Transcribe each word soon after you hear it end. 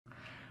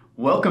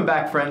Welcome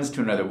back, friends,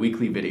 to another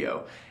weekly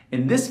video.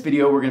 In this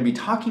video, we're going to be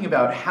talking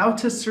about how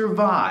to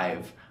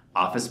survive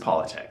office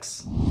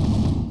politics.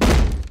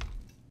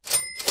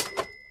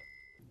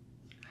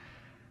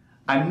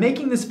 I'm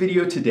making this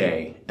video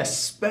today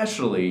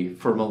especially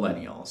for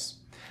millennials.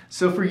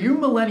 So for you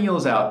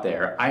millennials out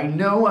there, I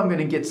know I'm going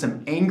to get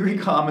some angry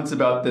comments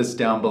about this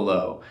down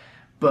below,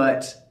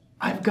 but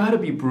I've got to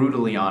be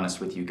brutally honest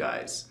with you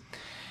guys.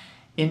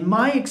 In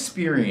my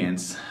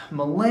experience,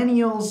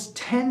 millennials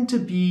tend to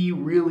be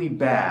really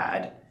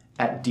bad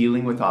at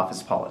dealing with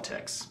office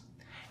politics.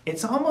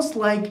 It's almost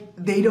like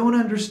they don't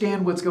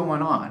understand what's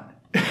going on.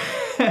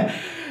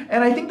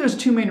 And I think there's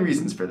two main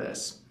reasons for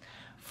this.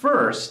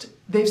 First,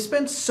 they've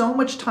spent so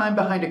much time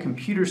behind a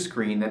computer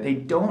screen that they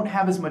don't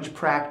have as much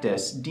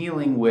practice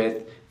dealing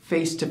with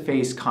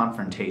face-to-face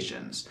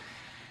confrontations.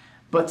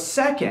 But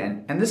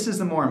second, and this is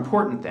the more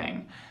important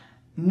thing,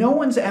 no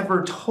one's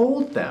ever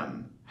told them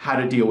how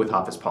to deal with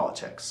office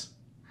politics.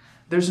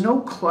 There's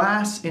no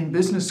class in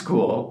business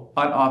school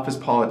on office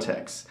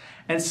politics.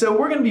 And so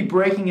we're going to be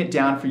breaking it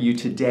down for you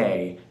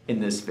today in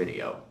this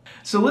video.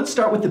 So let's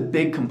start with the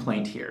big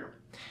complaint here.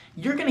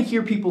 You're going to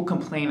hear people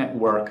complain at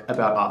work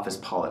about office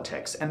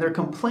politics, and their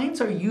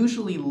complaints are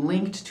usually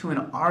linked to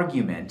an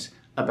argument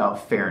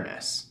about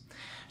fairness.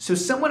 So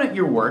someone at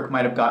your work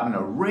might have gotten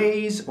a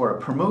raise or a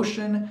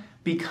promotion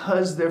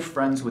because they're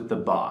friends with the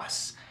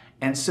boss.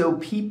 And so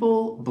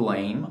people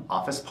blame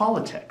office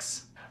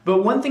politics.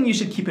 But one thing you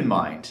should keep in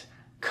mind,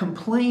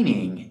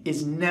 complaining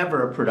is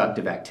never a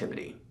productive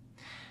activity.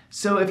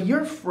 So if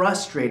you're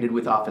frustrated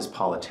with office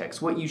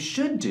politics, what you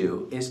should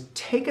do is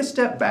take a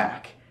step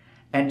back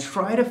and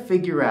try to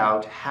figure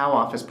out how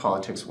office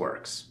politics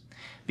works.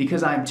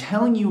 Because I'm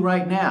telling you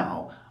right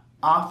now,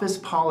 office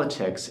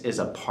politics is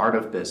a part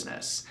of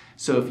business.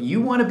 So if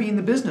you want to be in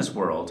the business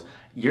world,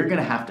 you're going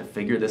to have to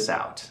figure this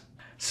out.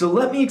 So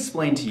let me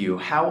explain to you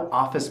how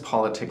office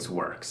politics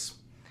works.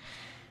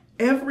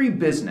 Every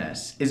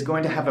business is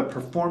going to have a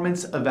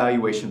performance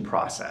evaluation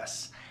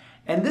process.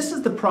 And this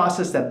is the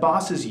process that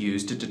bosses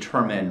use to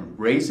determine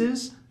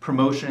raises,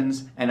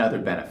 promotions, and other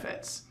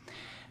benefits.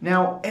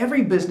 Now,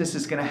 every business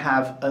is going to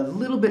have a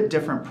little bit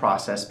different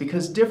process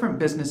because different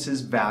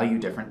businesses value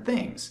different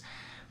things.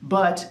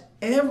 But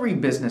every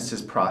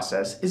business's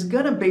process is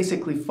going to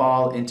basically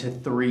fall into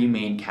three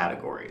main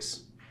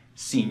categories: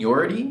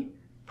 seniority,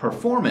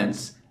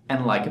 performance,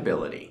 and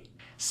likability.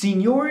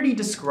 Seniority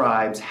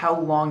describes how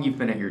long you've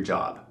been at your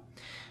job.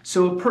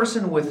 So a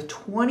person with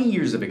 20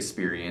 years of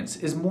experience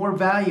is more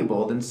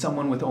valuable than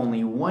someone with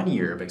only 1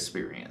 year of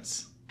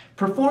experience.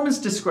 Performance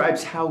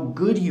describes how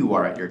good you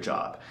are at your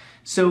job.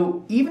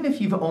 So even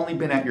if you've only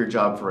been at your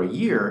job for a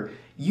year,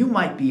 you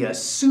might be a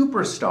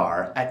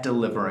superstar at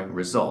delivering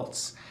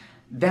results.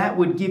 That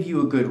would give you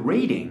a good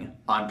rating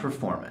on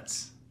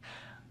performance.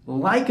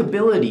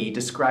 Likability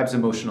describes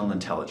emotional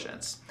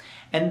intelligence.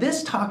 And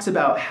this talks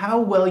about how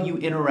well you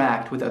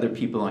interact with other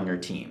people on your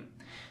team.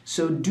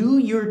 So do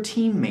your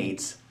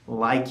teammates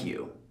like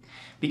you?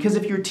 Because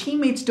if your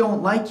teammates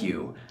don't like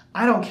you,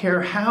 I don't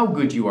care how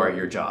good you are at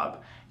your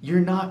job, you're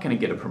not going to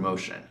get a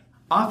promotion.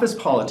 Office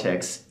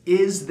politics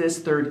is this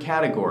third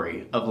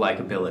category of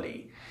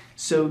likability.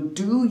 So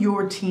do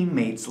your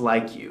teammates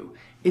like you?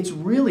 It's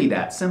really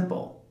that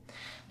simple.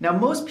 Now,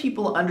 most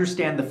people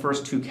understand the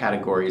first two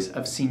categories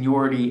of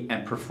seniority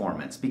and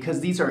performance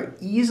because these are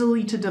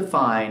easily to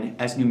define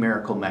as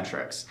numerical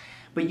metrics.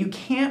 But you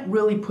can't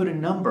really put a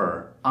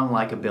number on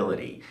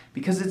likability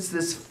because it's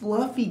this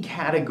fluffy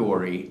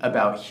category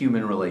about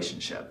human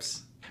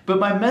relationships. But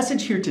my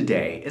message here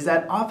today is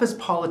that office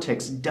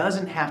politics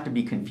doesn't have to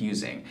be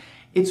confusing.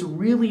 It's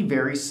really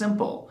very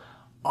simple.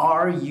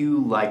 Are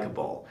you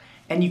likable?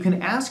 And you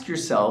can ask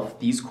yourself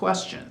these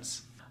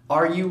questions.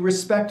 Are you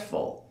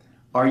respectful?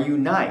 Are you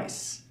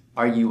nice?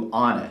 Are you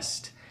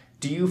honest?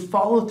 Do you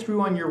follow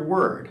through on your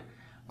word?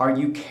 Are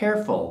you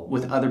careful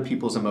with other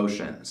people's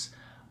emotions?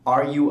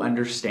 Are you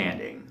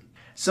understanding?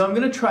 So I'm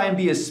going to try and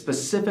be as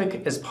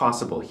specific as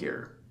possible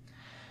here.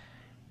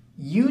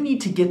 You need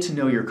to get to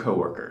know your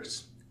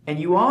coworkers, and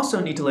you also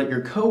need to let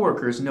your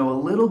coworkers know a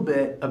little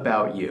bit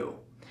about you.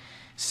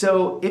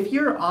 So if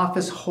your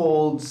office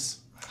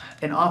holds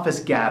an office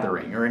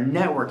gathering or a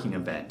networking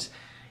event,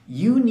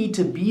 you need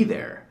to be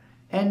there.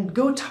 And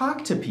go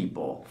talk to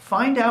people.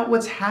 Find out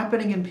what's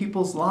happening in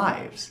people's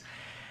lives.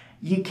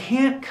 You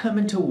can't come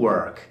into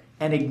work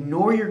and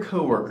ignore your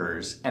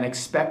coworkers and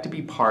expect to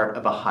be part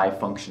of a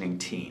high-functioning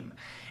team.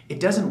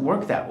 It doesn't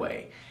work that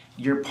way.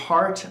 You're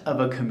part of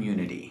a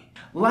community.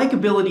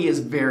 Likability is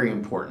very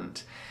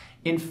important.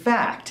 In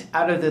fact,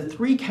 out of the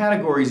three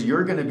categories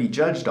you're going to be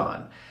judged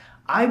on,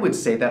 I would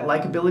say that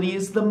likability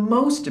is the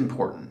most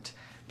important.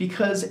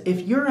 Because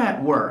if you're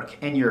at work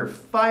and you're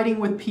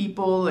fighting with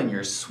people and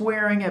you're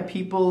swearing at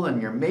people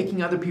and you're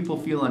making other people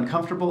feel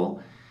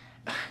uncomfortable,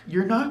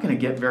 you're not going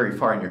to get very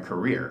far in your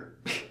career.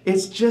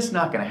 It's just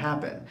not going to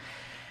happen.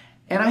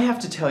 And I have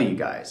to tell you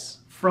guys,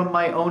 from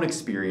my own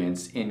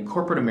experience in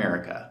corporate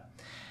America,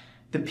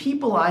 the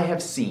people I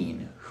have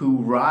seen who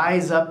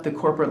rise up the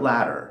corporate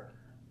ladder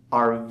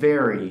are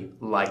very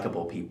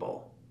likable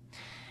people.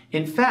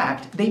 In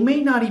fact, they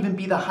may not even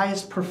be the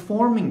highest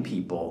performing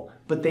people,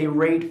 but they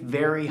rate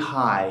very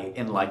high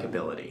in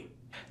likability.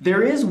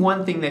 There is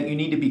one thing that you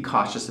need to be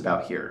cautious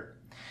about here.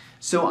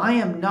 So I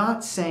am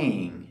not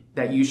saying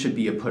that you should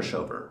be a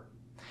pushover.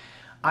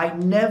 I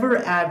never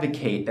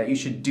advocate that you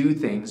should do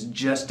things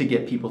just to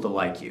get people to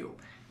like you,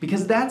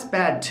 because that's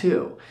bad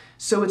too.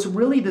 So it's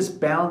really this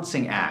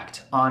balancing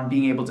act on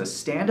being able to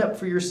stand up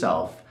for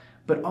yourself,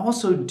 but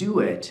also do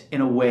it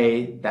in a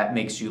way that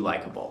makes you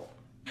likable.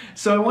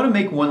 So I want to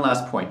make one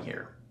last point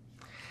here.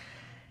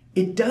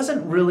 It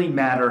doesn't really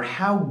matter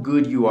how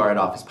good you are at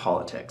office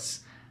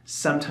politics.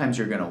 Sometimes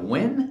you're going to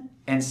win,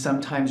 and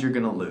sometimes you're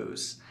going to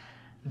lose.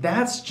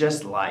 That's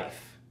just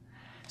life.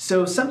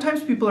 So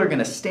sometimes people are going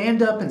to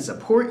stand up and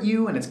support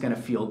you and it's going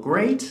to feel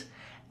great,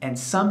 and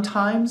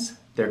sometimes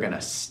they're going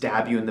to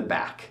stab you in the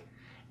back.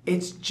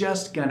 It's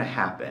just going to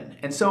happen.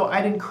 And so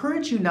I'd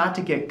encourage you not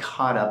to get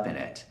caught up in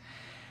it,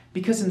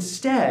 because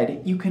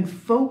instead you can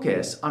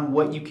focus on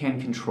what you can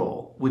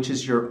control, which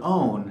is your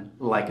own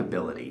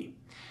likability.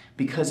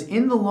 Because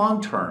in the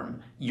long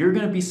term, you're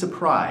going to be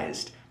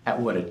surprised at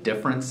what a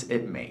difference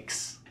it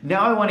makes.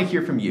 Now I want to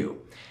hear from you.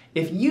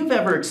 If you've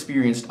ever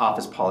experienced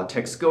office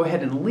politics, go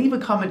ahead and leave a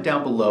comment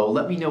down below.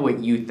 Let me know what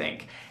you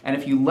think. And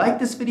if you like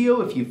this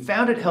video, if you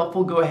found it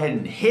helpful, go ahead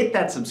and hit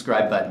that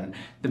subscribe button.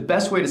 The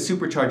best way to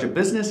supercharge a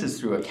business is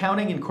through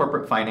accounting and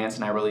corporate finance,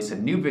 and I release a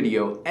new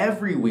video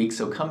every week,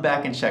 so come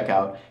back and check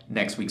out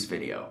next week's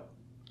video.